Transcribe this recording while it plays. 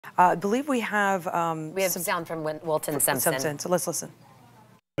I believe we have some sound from Wilton Simpson. So let's listen.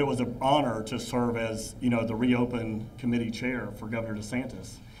 It was an honor to serve as, the Reopen Committee chair for Governor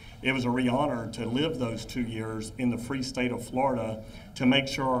DeSantis. It was a real honor to live those 2 years in the free state of Florida to make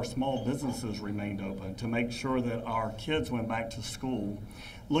sure our small businesses remained open, to make sure that our kids went back to school.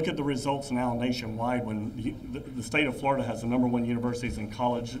 Look at the results now nationwide when the state of Florida has the #1 universities and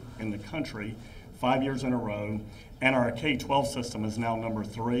college in the country 5 years in a row, and our K-12 system is now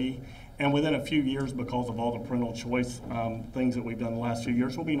 #3. And within a few years, because of all the parental choice things that we've done the last few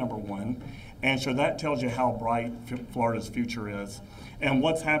years, we'll be #1. And so that tells you how bright Florida's future is. And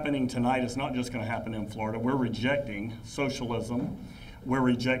what's happening tonight is not just going to happen in Florida. We're rejecting socialism, we're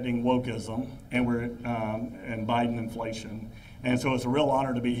rejecting wokeism, and and Biden inflation. And so it's a real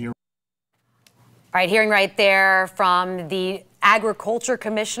honor to be here. All right, hearing right there from the Agriculture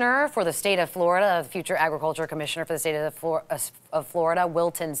Commissioner for the state of Florida, the future Agriculture Commissioner for the state of Florida,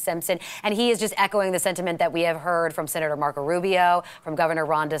 Wilton Simpson. And he is just echoing the sentiment that we have heard from Senator Marco Rubio, from Governor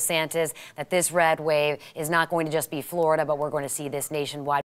Ron DeSantis, that this red wave is not going to just be Florida, but we're going to see this nationwide.